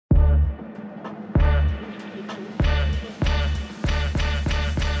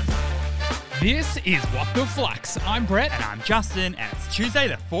This is What the Flux. I'm Brett. And I'm Justin, and it's Tuesday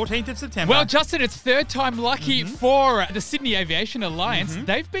the 14th of September. Well, Justin, it's third time lucky for the Sydney Aviation Alliance.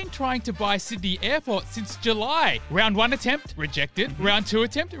 They've been trying to buy Sydney Airport since July. Round 1 attempt, rejected. Round 2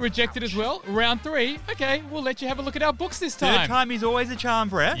 attempt, rejected as well. Round 3, okay, we'll let you have a look at our books this time. Third time is always a charm,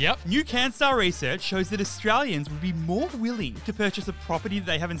 Brett. Yep. New CanStar research shows that Australians would be more willing to purchase a property that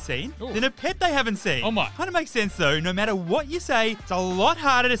they haven't seen than a pet they haven't seen. Oh my. Kind of makes sense though. No matter what you say, it's a lot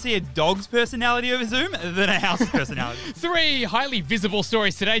harder to see a dog's personality over Zoom than a house's personality. 3 highly visible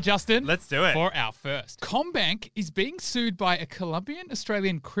stories today, Justin. Let's do it. For our first. CommBank is being sued by a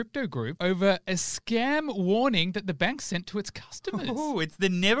Colombian-Australian crypto group over a scam warning that the bank sent to its customers. Ooh, it's the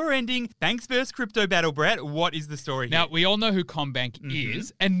never-ending banks versus crypto battle, Brett. What is the story here? Now, we all know who CommBank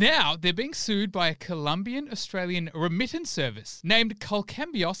is, and now they're being sued by a Colombian-Australian remittance service named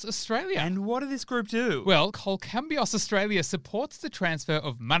Colcambios Australia. And what did this group do? Well, Colcambios Australia supports the transfer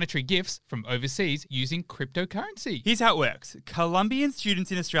of monetary gifts from overseas using cryptocurrency. Here's how it works. Colombian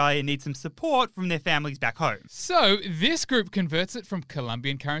students in Australia need some support from their families back home. So, this group converts it from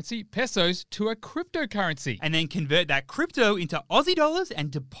Colombian currency, pesos, to a cryptocurrency. And then convert that crypto into Aussie dollars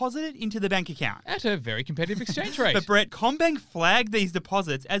and deposit it into the bank account. At a very competitive exchange rate. But Brett, CommBank flagged these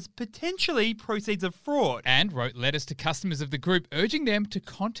deposits as potentially proceeds of fraud. And wrote letters to customers of the group urging them to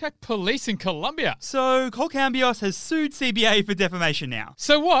contact police in Colombia. So Colcambios has sued CBA for defamation now.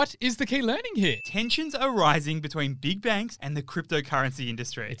 So what is the key learning here? Tensions are rising between big banks and the cryptocurrency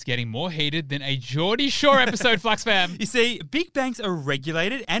industry. It's getting more heated than a Geordie Shore episode, Flux fam. You see, big banks are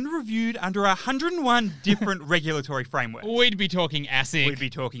regulated and reviewed under 101 different regulatory frameworks. We'd be talking ASIC. We'd be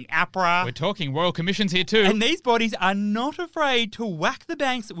talking APRA. We're talking Royal Commissions here too. And these bodies are not afraid to whack the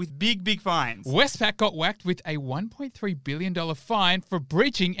banks with big fines. Westpac got whacked with a $1.3 billion fine for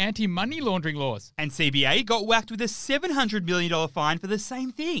breaching anti-money laundering laws. And CBA got whacked with a $700 million fine for the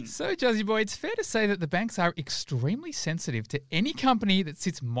same thing. So, Juzzy boy, it's fair to say that the banks are extremely sensitive to any company that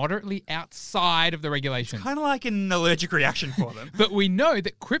sits moderately outside of the regulations. Kind of like an allergic reaction for them. But we know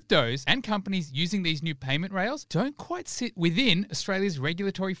that cryptos and companies using these new payment rails don't quite sit within Australia's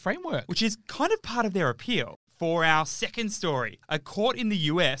regulatory framework. Which is kind of part of their appeal. For our second story, a court in the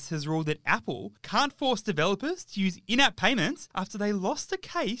US has ruled that Apple can't force developers to use in-app payments after they lost a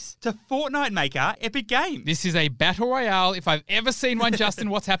case to Fortnite maker Epic Games. This is a battle royale if I've ever seen one,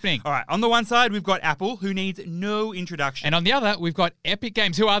 Justin. What's happening? All right, on the one side, we've got Apple, who needs no introduction. And on the other, we've got Epic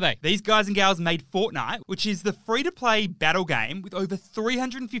Games. Who are they? These guys and gals made Fortnite, which is the free-to-play battle game with over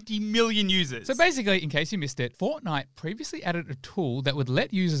 350 million users. So basically, in case you missed it, Fortnite previously added a tool that would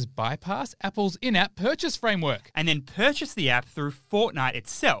let users bypass Apple's in-app purchase framework. And then purchase the app through Fortnite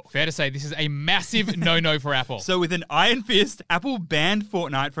itself. Fair to say this is a massive no-no for Apple. So with an iron fist, Apple banned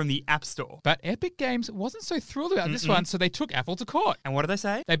Fortnite from the App Store. But Epic Games wasn't so thrilled about this one, so they took Apple to court. And what did they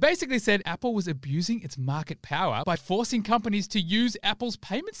say? They basically said Apple was abusing its market power by forcing companies to use Apple's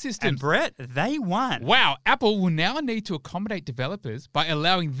payment systems. And Brett, they won. Wow, Apple will now need to accommodate developers by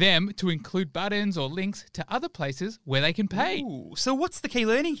allowing them to include buttons or links to other places where they can pay. Ooh, so what's the key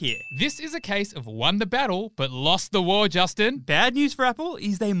learning here? This is a case of won the battle, but lost the war, Justin. Bad news for Apple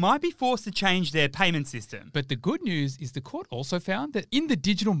is they might be forced to change their payment system. But the good news is the court also found that in the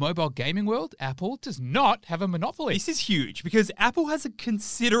digital mobile gaming world, Apple does not have a monopoly. This is huge because Apple has a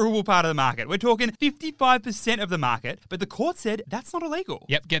considerable part of the market. We're talking 55% of the market, but the court said that's not illegal.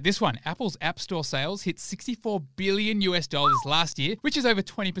 Yep, get this one. Apple's App Store sales hit $64 billion last year, which is over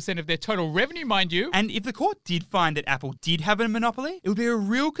 20% of their total revenue, mind you. And if the court did find that Apple did have a monopoly, it would be a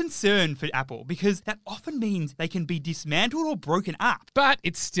real concern for Apple because that often means they can be dismantled or broken up. But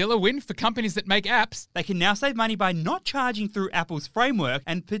it's still a win for companies that make apps. They can now save money by not charging through Apple's framework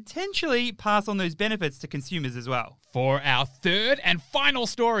and potentially pass on those benefits to consumers as well. For our third and final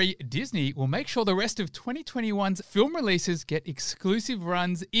story, Disney will make sure the rest of 2021's film releases get exclusive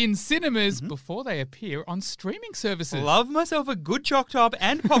runs in cinemas before they appear on streaming services. Love myself a good choc top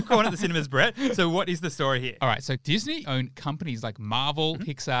and popcorn at the cinemas, Brett. So what is the story here? All right, so Disney owned companies like Marvel,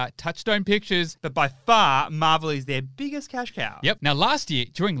 Pixar, Touchstone Pictures. But by far, Marvel is their biggest cash cow. Yep. Now, last year,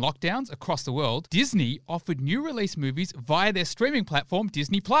 during lockdowns across the world, Disney offered new release movies via their streaming platform,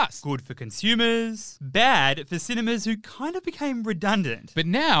 Disney+. Good for consumers, bad for cinemas who kind of became redundant. But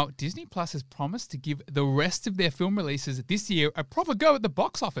now, Disney Plus has promised to give the rest of their film releases this year a proper go at the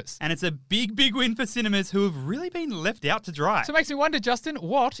box office. And it's a big win for cinemas who have really been left out to dry. So it makes me wonder, Justin,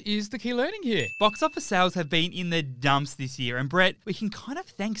 what is the key learning here? Box office sales have been in the dumps this year, and Brett, we can kind of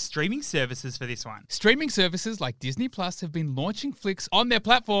thank streaming services for this one. Streaming services like Disney Plus have been launching flicks on their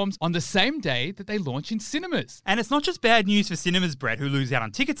platforms on the same day that they launch in cinemas. And it's not just bad news for cinemas, Brett, who lose out on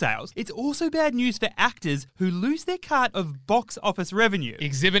ticket sales. It's also bad news for actors who lose their their cut of box office revenue.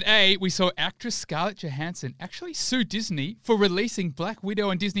 Exhibit A, we saw actress Scarlett Johansson actually sue Disney for releasing Black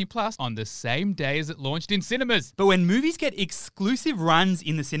Widow on Disney Plus on the same day as it launched in cinemas. But when movies get exclusive runs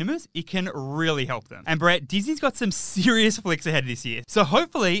in the cinemas, it can really help them. And Brett, Disney's got some serious flicks ahead this year. So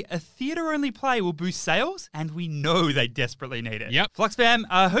hopefully a theatre-only play will boost sales, and we know they desperately need it. Yep. Flux fam,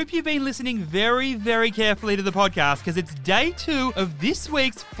 I hope you've been listening very, very carefully to the podcast because it's day 2 of this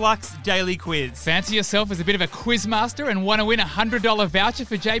week's Flux Daily Quiz. Fancy yourself as a bit of a quiz master and want to win a $100 voucher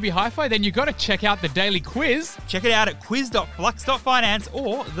for JB Hi-Fi? Then you got to check out the Daily Quiz. Check it out at quiz.flux.finance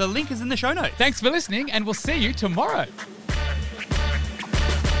or the link is in the show notes. Thanks for listening and we'll see you tomorrow.